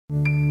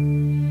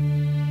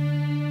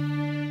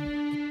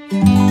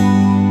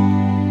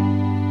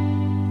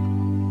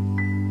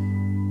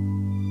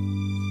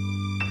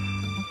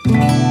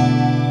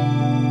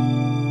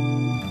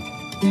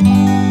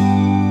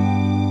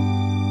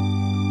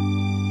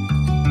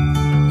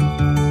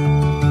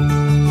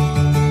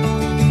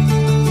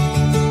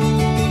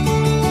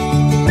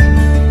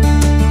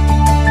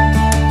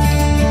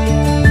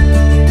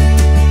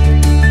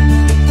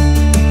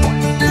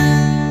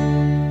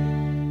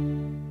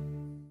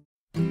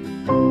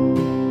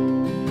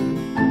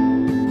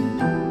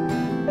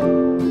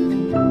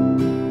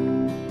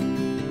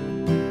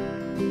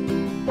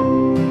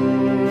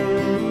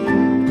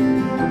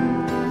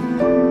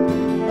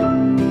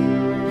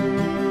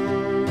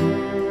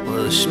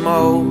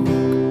Smoke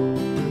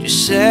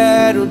just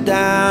settled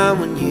down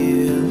when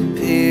you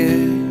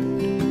appeared.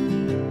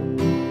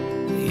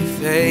 Your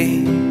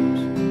face,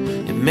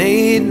 it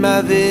made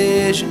my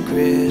vision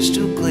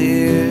crystal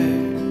clear.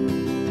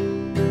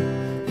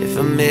 If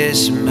I'm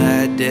missing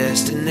my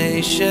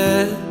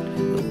destination,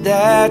 well,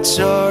 that's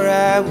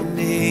alright with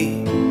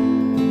me,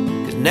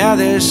 'cause now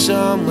there's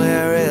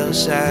somewhere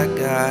else I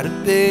gotta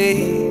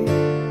be.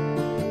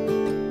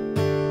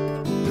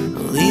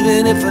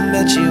 Even if I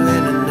met you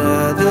in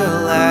another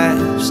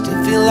life, still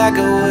feel like I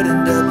would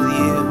end up with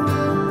you.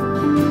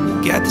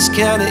 You got this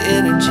kind of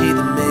energy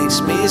that makes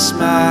me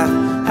smile.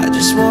 I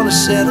just wanna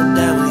settle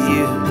down with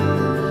you.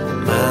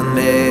 My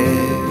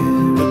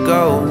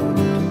marigold,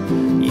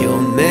 your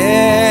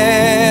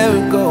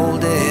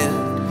marigold, and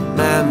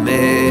my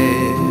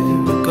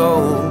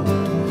marigold,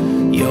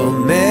 your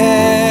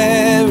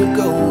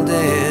marigold,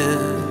 and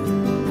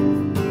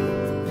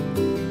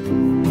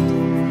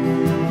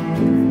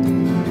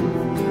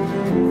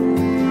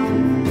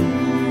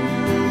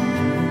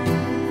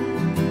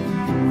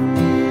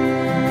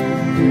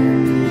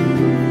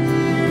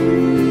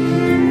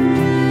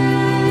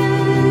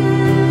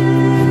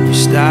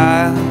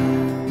style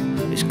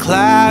is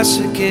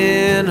classic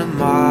in a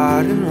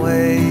modern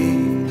way.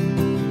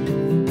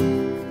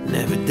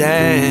 Never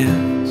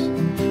dance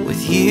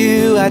with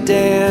you, I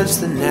dance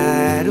the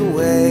night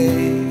away.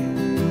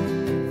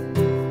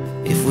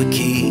 If we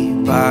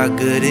keep our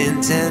good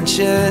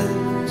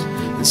intentions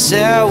and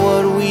sell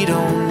what we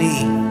don't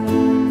need,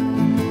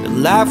 then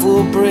life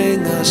will bring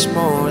us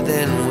more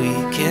than we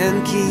can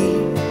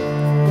keep.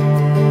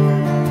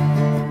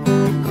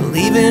 Well,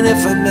 even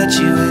if I met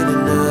you in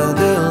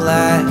another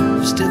life,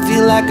 still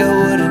feel like I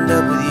would end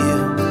up with you.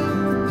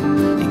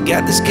 You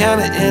got this kind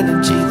of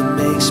energy that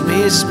makes me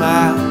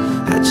smile.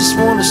 I just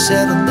wanna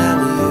settle down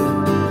with you.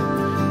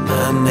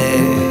 My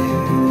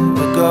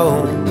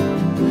marigold,